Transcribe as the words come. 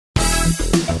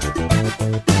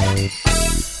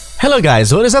Hello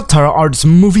guys, what is up? Tara Arts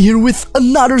Movie here with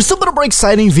another super duper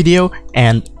exciting video,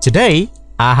 and today,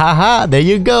 there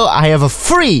you go, I have a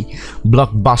free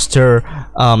blockbuster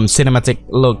cinematic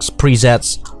looks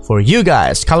presets for you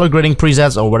guys, color grading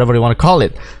presets or whatever you want to call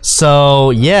it.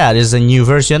 So yeah, this is a new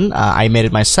version. I made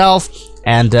it myself,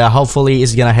 and hopefully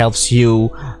it's gonna help you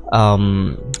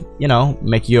you know,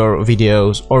 make your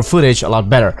videos or footage a lot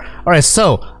better. Alright,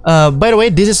 so by the way,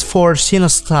 this is for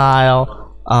Cinestyle.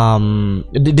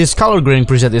 This color grading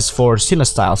preset is for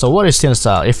Cinestyle. So what is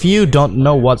Cinestyle? If you don't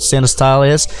know what Cinestyle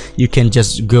is, you can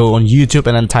just go on YouTube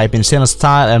and then type in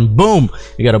Cinestyle, and boom,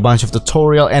 you got a bunch of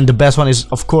tutorial. And the best one is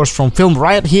of course from Film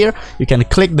right here. You can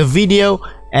click the video,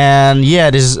 and yeah,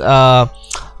 this is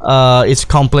it's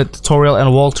complete tutorial and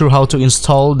walkthrough how to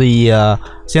install the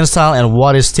Cinestyle and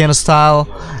what is Cinestyle.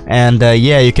 And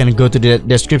yeah, you can go to the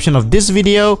description of this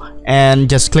video and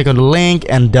just click on the link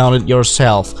and download it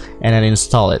yourself and then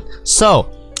install it. So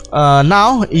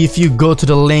now if you go to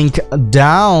the link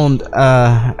down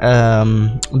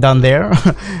down there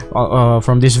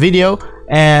from this video,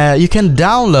 you can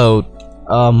download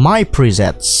my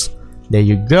presets. There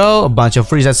you go, a bunch of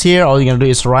presets here. All you're gonna do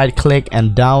is right click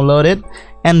and download it,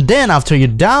 and then after you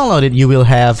download it, you will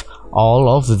have all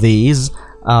of these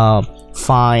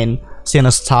fine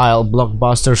Cinestyle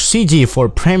Blockbuster CG for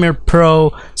Premiere Pro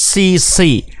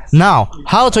CC. Now,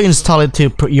 how to install it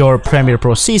to your Premiere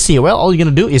Pro CC? Well, all you're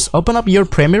gonna do is open up your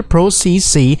Premiere Pro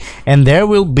CC, and there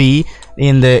will be,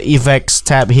 in the effects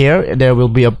tab here, there will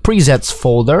be a presets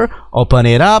folder. Open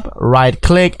it up, right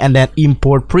click, and then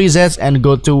import presets, and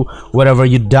go to wherever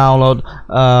you download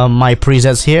my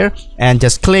presets here, and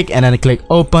just click and then click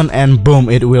open, and boom,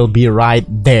 it will be right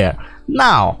there.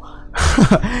 Now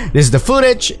this is the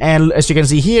footage, and as you can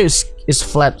see here is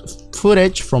flat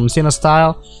footage from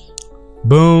Cinestyle.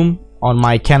 Boom, on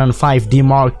my Canon 5D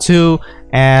Mark II,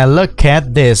 and look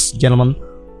at this, gentlemen.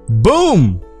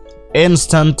 Boom,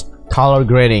 instant color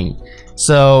grading.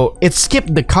 So it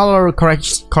skipped the color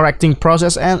correcting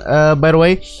process, and by the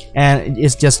way, and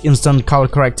it's just instant color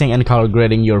correcting and color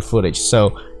grading your footage.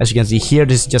 So as you can see here,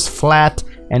 this is just flat,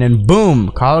 and then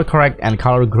boom, color correct and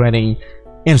color grading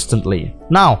instantly.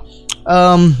 Now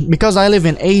because I live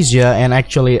in Asia, and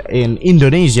actually in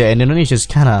Indonesia, and Indonesia is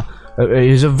kind of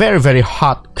is a very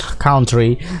hot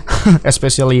country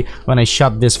especially when I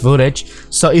shot this footage.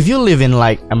 So if you live in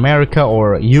like America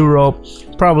or Europe,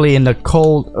 probably in the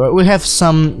cold, we have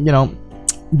some, you know,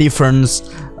 difference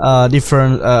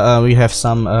we have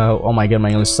some oh my god, my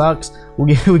English sucks.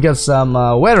 We got some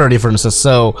weather differences,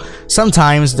 so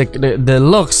sometimes the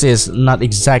looks is not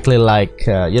exactly like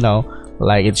you know,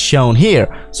 like it's shown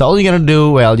here. So all you're gonna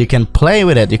do, well, you can play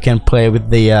with it. You can play with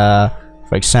the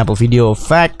for example, video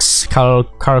effects, color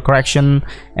correction,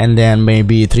 and then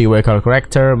maybe three-way color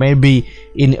corrector. Maybe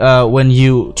in when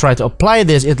you try to apply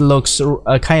this, it looks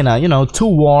kind of, you know, too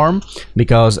warm,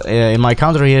 because in my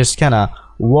country here it's kind of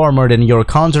warmer than your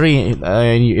country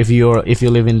if you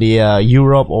live in the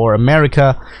Europe or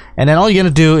America. And then all you're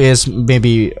gonna do is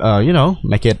maybe you know,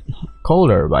 make it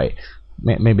colder by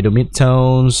maybe the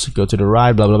midtones, go to the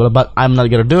right, blah blah blah. But I'm not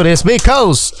gonna do this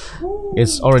because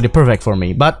it's already perfect for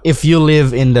me. But if you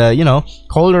live in the, you know,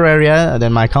 colder area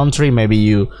than my country, maybe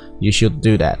you should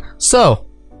do that. So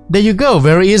there you go,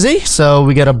 very easy. So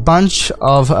we got a bunch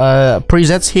of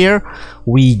presets here.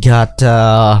 We got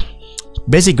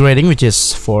basic grading, which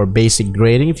is for basic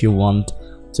grading if you want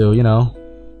to, you know,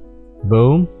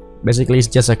 boom, basically it's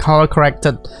just a color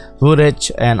corrected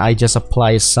footage, and I just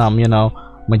apply some, you know,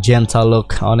 magenta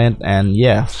look on it, and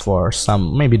yeah, for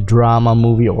some maybe drama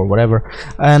movie or whatever.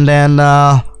 And then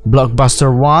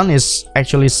blockbuster 1 is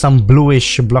actually some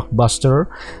bluish blockbuster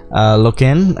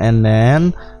looking, and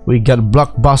then we got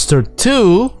blockbuster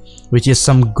 2, which is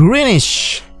some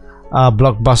greenish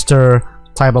blockbuster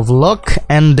type of look,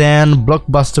 and then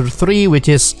blockbuster 3, which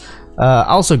is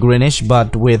also greenish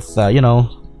but with you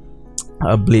know,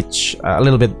 a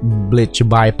little bit bleach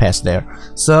bypass there.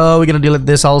 So we're gonna delete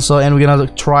this also, and we're gonna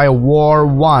try War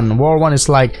 1. War 1 is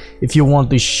like if you want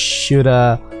to shoot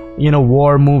a, you know,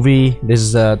 war movie. This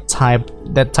is a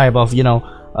that type of, you know,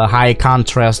 a high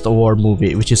contrast war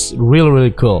movie, which is really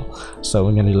cool. So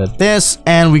we're gonna delete this,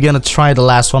 and we're gonna try the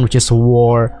last one, which is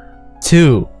War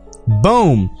 2.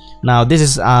 Boom. Now this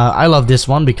is I love this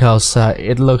one because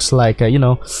it looks like you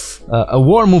know, a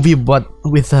war movie, but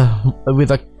with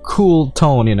a cool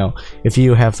tone, you know. If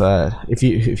you have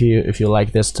if you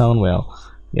like this tone, well,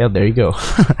 yeah, there you go.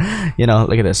 You know,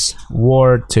 look at this,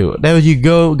 War 2. There you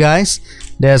go, guys.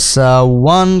 There's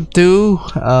 1 2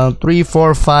 3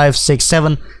 4 5 6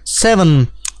 7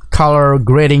 color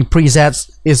grading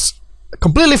presets. Is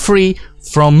completely free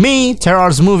from me,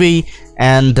 Terror's Movie.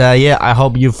 And yeah, I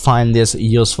hope you find this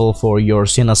useful for your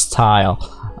Cinestyle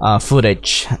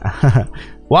footage.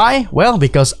 Why? Well,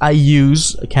 because I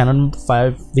use Canon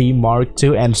 5D Mark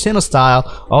II and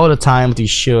Cinestyle all the time to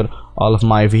shoot all of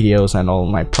my videos and all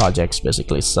my projects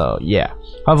basically. So yeah,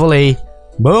 hopefully,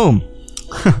 boom,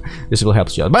 this will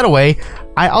help you out. By the way,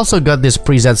 I also got these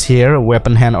presets here,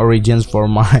 weapon hand origins for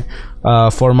my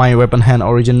weapon hand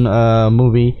origin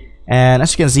movie, and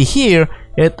as you can see here,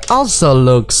 it also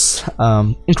looks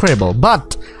incredible.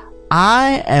 But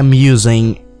I am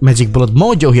using Magic Bullet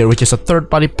Mojo here, which is a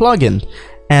third-party plugin.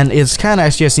 And it's kind of,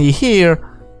 as you see here,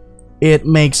 it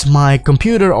makes my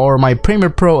computer or my Premiere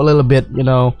Pro a little bit, you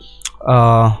know,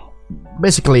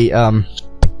 basically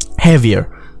heavier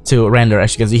to render.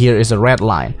 As you can see here is a red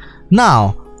line.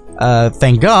 Now,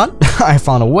 thank God, I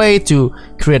found a way to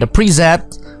create a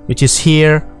preset, which is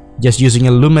here, just using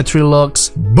a Lumetri Lux.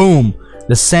 Boom,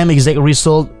 the same exact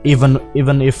result, even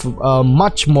if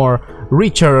much more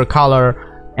richer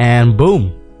color, and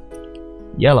boom,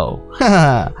 yellow,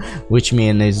 which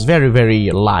means it's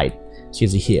very light. You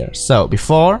see here. So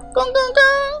before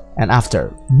and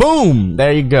after, boom,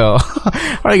 there you go.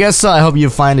 Alright guys, so I hope you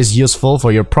find this useful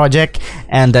for your project,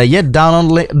 and yeah,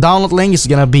 download link is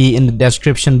gonna be in the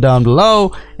description down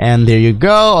below, and there you go.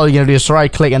 All you gotta do is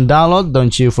right click and download,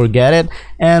 don't you forget it,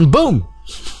 and boom.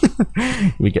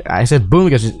 I said boom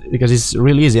because it's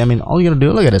really easy. I mean, all you gotta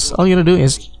do, look at this, all you gotta do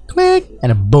is click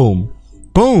and a boom.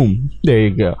 Boom, there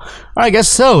you go. Alright guys,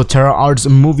 so Terror's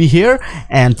Movie here,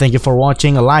 and thank you for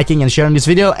watching, liking and sharing this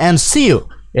video, and see you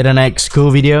in the next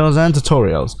cool videos and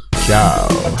tutorials. Ciao.